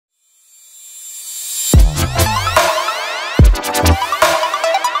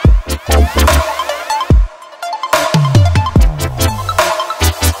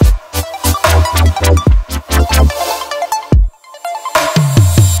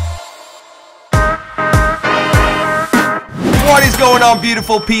What is going on,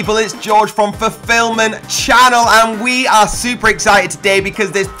 beautiful people? It's George from Fulfillman channel, and we are super excited today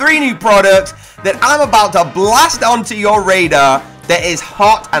because there's 3 new products that I'm about to blast onto your radar that is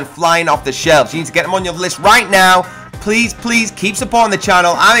hot and flying off the shelves. You need to get them on your list right now. Please, please keep supporting the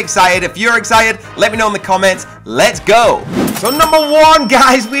channel. I'm excited. If you're excited, let me know in the comments. Let's go. So number 1,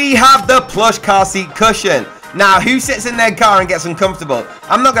 guys, we have the plush car seat cushion. Now, who sits in their car and gets uncomfortable?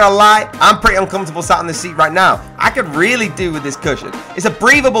 I'm not gonna lie, I'm pretty uncomfortable sat in the seat right now. I could really do with this cushion. It's a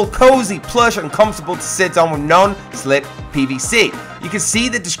breathable, cozy, plush, and comfortable to sit on with non-slip PVC. You can see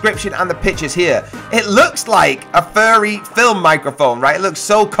the description and the pictures here. It looks like a furry film microphone, right? It looks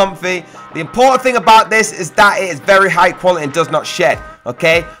so comfy. The important thing about this is that it is very high quality and does not shed,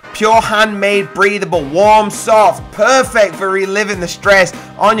 okay? Pure handmade, breathable, warm, soft, perfect for reliving the stress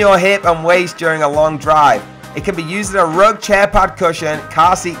on your hip and waist during a long drive. It can be used in a rug, chair pad, cushion,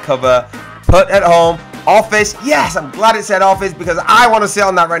 car seat cover, put at home, office. Yes, I'm glad it said office because I want to sit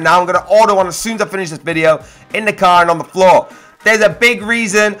on that right now. I'm going to order one as soon as I finish this video, in the car and on the floor. There's a big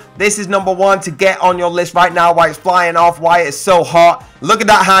reason this is number 1 to get on your list right now, why it's flying off, why it's so hot. Look at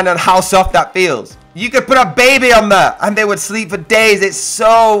that hand and how soft that feels. You could put a baby on there and they would sleep for days. It's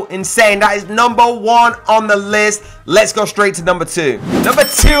so insane. That is number 1 on the list. Let's go straight to number 2. Number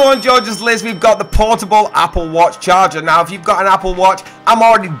 2 on George's list, we've got the portable Apple Watch charger. Now, if you've got an Apple Watch, I'm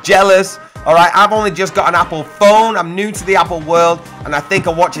already jealous. All right, I've only just got an Apple phone. I'm new to the Apple world, and I think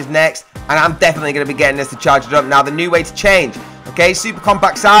a watch is next. And I'm definitely going to be getting this to charge it up. Now, the new way to change. Okay, super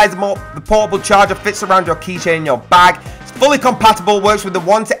compact size. The portable charger fits around your keychain in your bag. It's fully compatible, works with the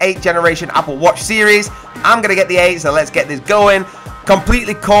 1 to 8 generation Apple Watch series. I'm going to get the 8, so let's get this going.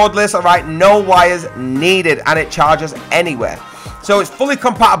 Completely cordless, all right, no wires needed, and it charges anywhere. So it's fully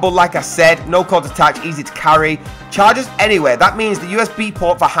compatible, like I said, no cords attached, easy to carry, charges anywhere. That means the USB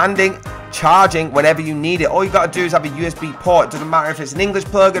port for charging whenever you need it. All you got to do is have a USB port. It doesn't matter if it's an English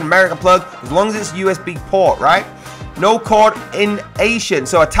plug, an American plug, as long as it's USB port, right? No cord in Asian.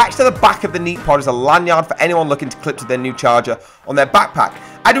 So attached to the back of the Neat Pod is a lanyard for anyone looking to clip to their new charger on their backpack.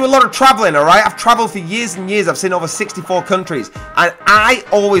 I do a lot of traveling, all right? I've traveled for years and years. I've seen over 64 countries, and I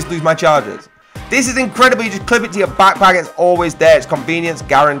always lose my chargers. This is incredible. You just clip it to your backpack. It's always there. It's convenience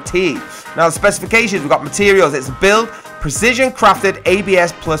guaranteed. Now, the specifications, we've got materials. It's built precision crafted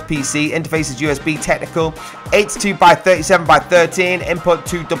ABS plus PC. Interface is USB technical. 82 by 37 by 13. Input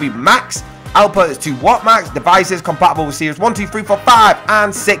 2W max. Output is 2 watt max. Devices compatible with series 1, 2, 3, 4, 5,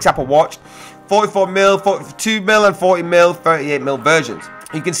 and 6 Apple Watch. 44mm, 42mm, and 40mm, 38mm versions.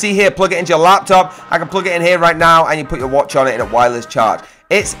 You can see here, plug it into your laptop. I can plug it in here right now, and you put your watch on it in a wireless charge.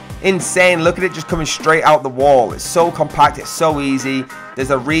 It's insane. Look at it just coming straight out the wall. It's so compact. It's so easy. There's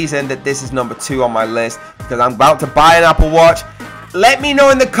a reason that this is number 2 on my list because I'm about to buy an Apple Watch. Let me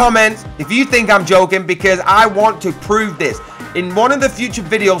know in the comments if you think I'm joking because I want to prove this. In one of the future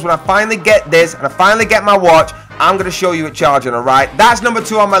videos when I finally get this and I finally get my watch, I'm going to show you it charging, all right? That's number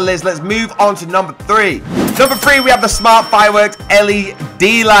 2 on my list. Let's move on to number 3. Number 3, we have the Smart Fireworks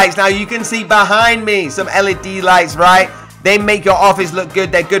LED lights. Now, you can see behind me some LED lights, right? They make your office look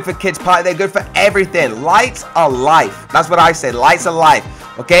good. They're good for kids' party. They're good for everything. Lights are life. That's what I say. Lights are life.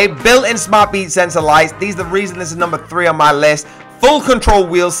 Okay? Built-in smart beat sensor lights. These are the reason this is number 3 on my list. Full control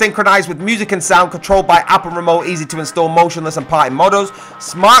wheels, synchronized with music and sound, controlled by Apple Remote, easy to install, motionless and party models.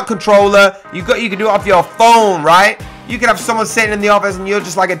 Smart controller. You can do it off your phone, right? You can have someone sitting in the office and you're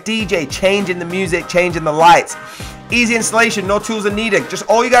just like a DJ, changing the music, changing the lights. Easy installation. No tools are needed. Just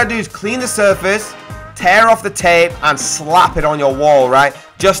all you gotta do is clean the surface, tear off the tape, and slap it on your wall, right?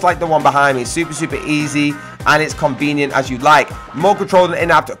 Just like the one behind me. Super, super easy, and it's convenient as you like. Remote control and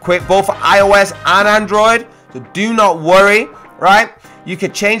in-app to equip, both for iOS and Android, so do not worry, right? You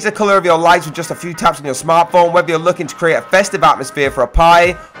can change the color of your lights with just a few taps on your smartphone, whether you're looking to create a festive atmosphere for a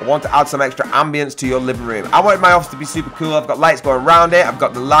party or want to add some extra ambience to your living room. I wanted my office to be super cool. I've got lights going around it. I've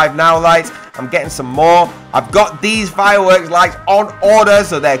got the Live Now lights. I'm getting some more. I've got these fireworks lights on order,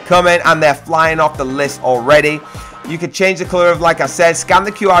 so they're coming and they're flying off the list already. You can change the color of, like I said, scan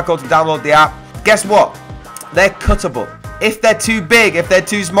the QR code to download the app. Guess what? They're cuttable. If they're too big, if they're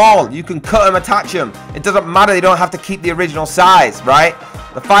too small, you can cut them, attach them. It doesn't matter. They don't have to keep the original size, right?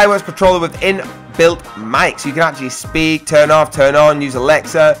 The fireworks controller with inbuilt mics. You can actually speak, turn off, turn on, use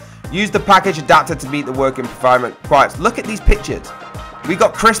Alexa. Use the package adapter to meet the working environment requirements. Look at these pictures. We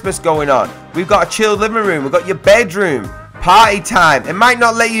got Christmas going on. We've got a chilled living room. We've got your bedroom. Party time. It might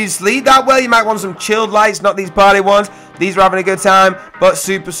not let you sleep that well. You might want some chilled lights, not these party ones. These are having a good time, but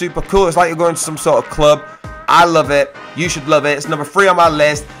super, super cool. It's like you're going to some sort of club. I love it. You should love it. It's number 3 on my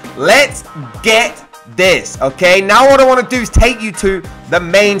list. Let's get this, okay? Now what I want to do is take you to the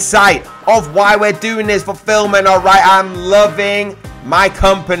main site. of why we're doing this fulfillment. All right, I'm loving my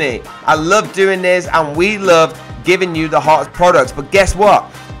company. I love doing this, and we love giving you the hottest products. But guess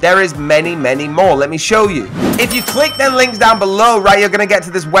what? There is many more. Let me show you. If you click them links down below, right, you're gonna get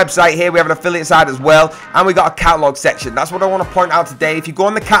to this website here. We have an affiliate side as well, and we got a catalog section. That's what I want to point out today. If you go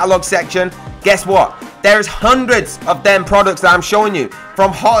in the catalog section, guess what? There's hundreds of them products that I'm showing you,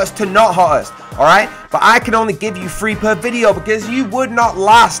 from hottest to not hottest. All right, but I can only give you 3 per video because you would not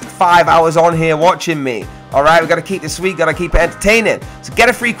last 5 hours on here watching me. All right, we got to keep this sweet, got to keep it entertaining. So get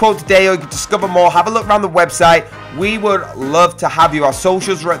a free quote today, or you can discover more. Have a look around the website. We would love to have you. Our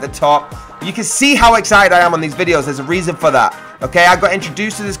socials are at the top. You can see how excited I am on these videos. There's a reason for that. Okay, I got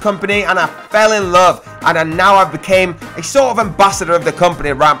introduced to this company and I fell in love, and now I've became a sort of ambassador of the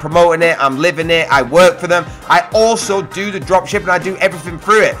company. Right, I'm promoting it, I'm living it, I work for them. I also do the dropshipping, I do everything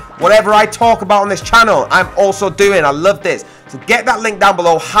through it. Whatever I talk about on this channel, I'm also doing. I love this. So get that link down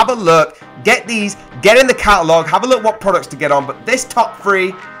below, have a look, get these, get in the catalog, have a look what products to get on. But this top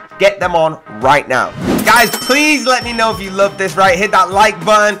 3, get them on right now. Guys, please let me know if you love this, right? Hit that like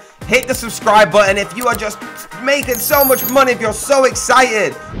button, hit the subscribe button. If you are just making so much money, if you're so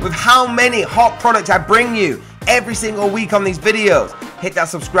excited with how many hot products I bring you every single week on these videos, hit that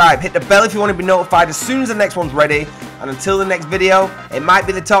subscribe, hit the bell if you want to be notified as soon as the next one's ready. And until the next video, it might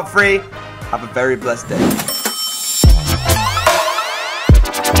be the top 3. Have a very blessed day.